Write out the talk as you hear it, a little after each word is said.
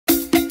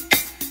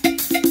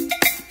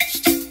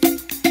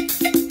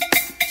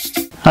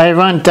Hi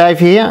everyone, Dave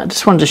here. I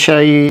just wanted to show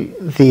you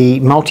the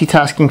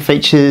multitasking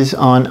features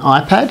on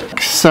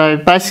iPad. So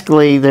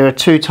basically there are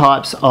two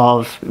types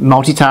of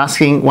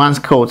multitasking. One's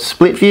called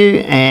split view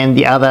and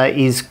the other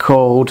is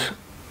called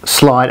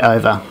slide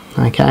over.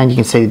 Okay, and you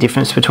can see the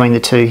difference between the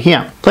two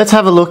here. Let's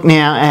have a look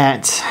now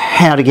at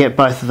how to get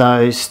both of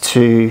those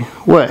to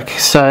work.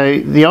 So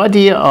the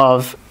idea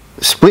of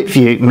split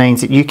view means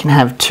that you can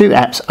have two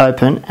apps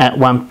open at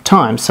one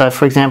time. So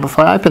for example, if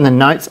I open the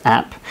Notes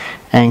app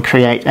and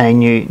create a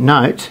new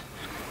note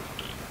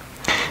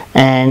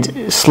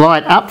and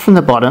slide up from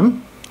the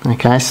bottom,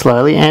 okay,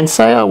 slowly, and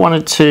say I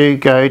wanted to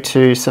go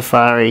to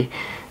Safari,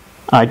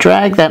 I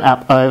drag that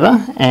up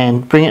over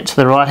and bring it to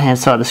the right hand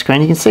side of the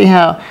screen. You can see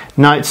how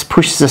Notes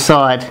pushes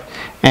aside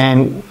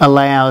and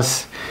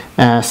allows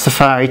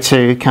Safari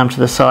to come to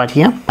the side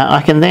here.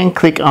 I can then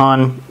click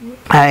on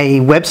a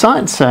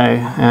website, so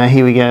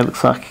here we go,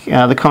 looks like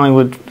the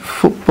Collingwood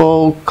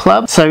Football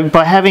Club. So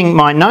by having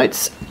my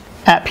Notes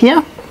app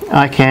here,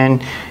 I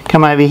can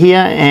come over here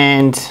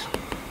and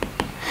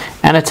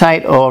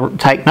annotate or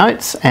take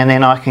notes, and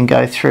then I can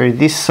go through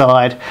this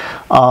side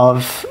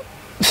of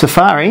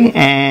Safari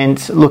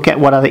and look at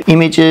what other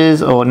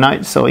images or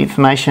notes or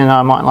information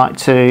I might like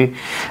to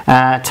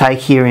take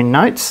here in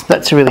Notes.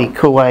 That's a really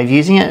cool way of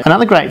using it.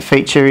 Another great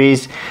feature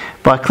is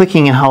by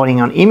clicking and holding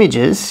on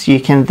images,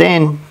 you can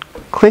then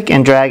click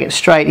and drag it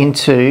straight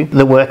into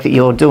the work that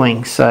you're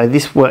doing. So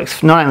this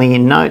works not only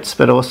in Notes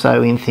but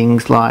also in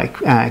things like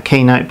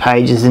Keynote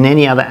pages and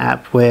any other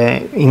app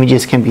where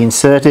images can be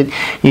inserted.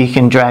 You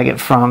can drag it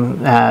from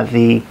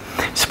the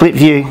split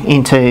view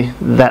into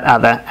that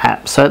other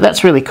app. So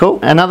that's really cool.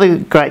 Another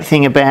great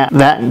thing about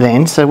that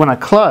then, so when I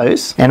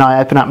close and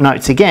I open up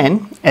Notes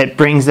again, it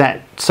brings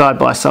that side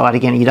by side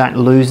again. You don't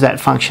lose that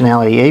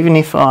functionality. Even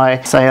if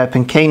I say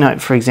open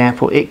Keynote, for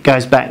example, it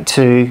goes back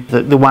to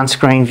the one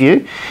screen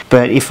view.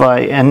 But if I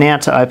am now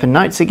to open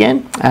Notes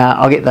again,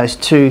 I'll get those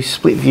two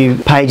split view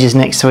pages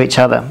next to each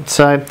other.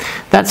 So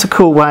that's a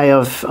cool way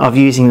of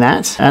using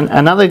that. And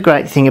another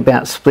great thing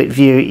about split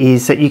view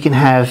is that you can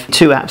have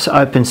two apps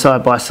open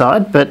side by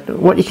side. But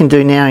what you can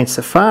do now in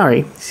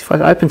Safari is if I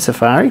open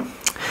Safari,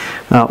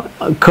 well,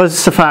 because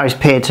Safari is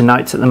paired to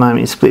Notes at the moment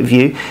in split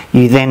view,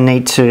 you then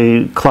need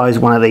to close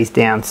one of these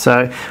down.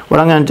 So what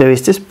I'm going to do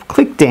is just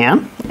click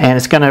down and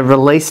it's going to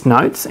release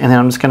Notes, and then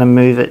I'm just going to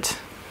move it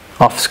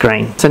off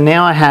screen. So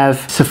now I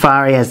have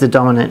Safari as the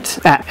dominant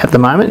app at the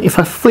moment. If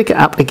I flick it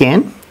up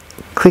again,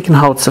 click and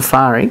hold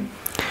Safari,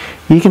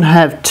 you can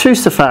have two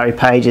Safari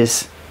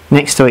pages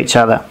next to each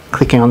other.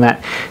 Clicking on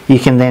that, you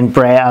can then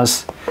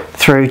browse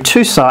through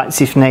two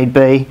sites if need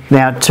be.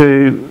 Now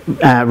to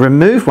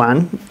remove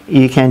one,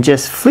 you can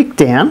just flick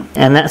down,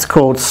 and that's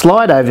called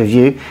slide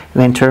overview, and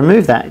then to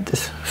remove that,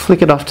 just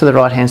flick it off to the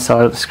right hand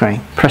side of the screen.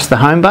 Press the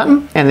home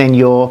button and then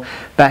you're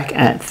back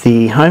at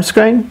the home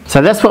screen. So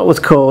that's what was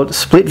called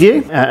split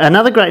view.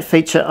 Another great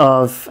feature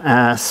of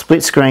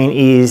split screen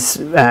is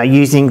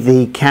using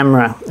the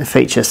camera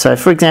feature. So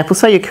for example,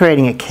 say you're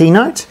creating a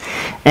keynote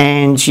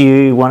and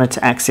you wanted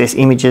to access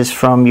images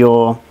from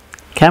your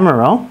camera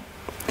roll.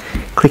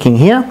 Clicking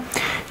here,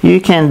 you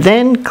can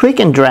then click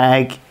and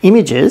drag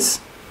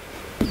images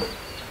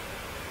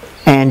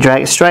and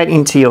drag it straight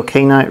into your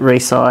keynote,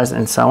 resize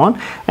and so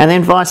on, and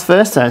then vice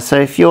versa. So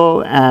if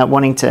you're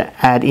wanting to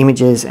add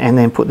images and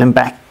then put them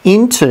back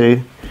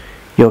into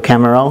your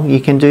camera roll, you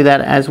can do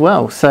that as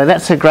well. So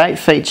that's a great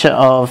feature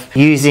of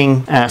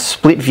using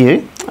split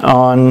view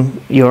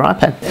on your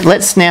iPad.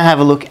 Let's now have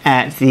a look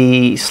at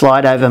the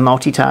slide over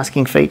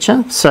multitasking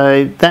feature.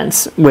 So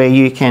that's where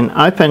you can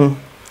open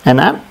an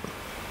app,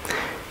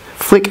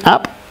 flick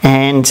up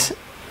and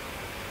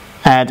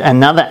add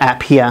another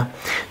app here.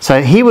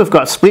 So here we've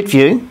got split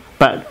view,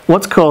 but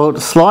what's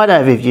called slide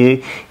over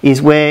view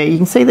is where you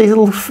can see these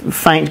little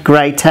faint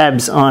grey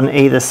tabs on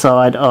either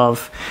side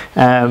of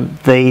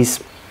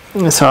these.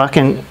 So I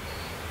can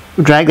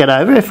drag that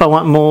over if I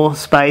want more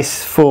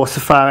space for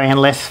Safari and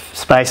less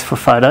space for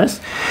photos.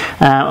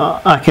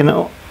 I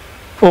can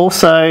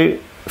also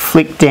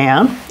flick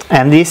down,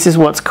 and this is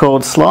what's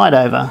called slide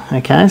over.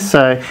 Okay,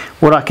 so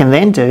what I can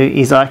then do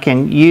is I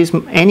can use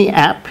any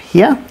app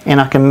here and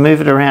I can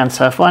move it around.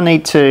 So if I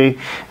need to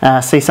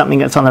see something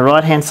that's on the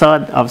right hand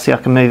side, obviously I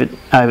can move it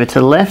over to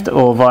the left,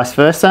 or vice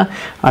versa.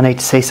 I need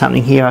to see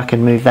something here, I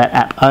can move that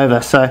app over.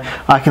 So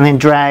I can then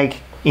drag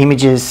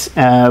images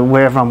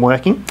wherever I'm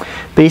working.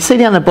 But you see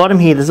down the bottom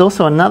here, there's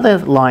also another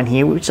line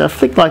here, which I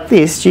flick like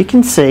this, you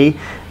can see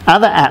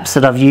other apps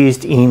that I've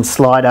used in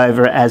slide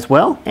over as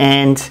well,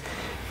 and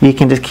you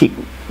can just keep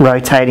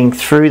rotating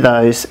through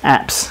those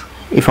apps.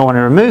 If I want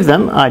to remove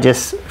them, I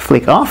just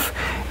flick off,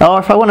 or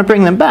if I want to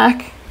bring them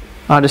back,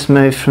 I just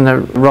move from the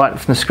right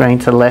from the screen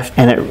to the left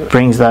and it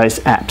brings those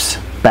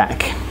apps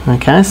back.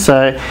 Okay,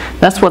 so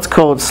that's what's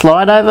called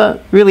slide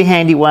over. Really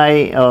handy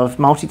way of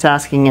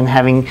multitasking and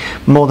having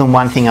more than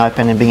one thing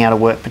open and being able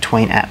to work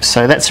between apps.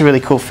 So that's a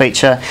really cool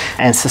feature,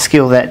 and it's a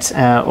skill that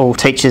all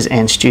teachers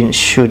and students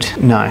should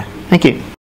know. Thank you.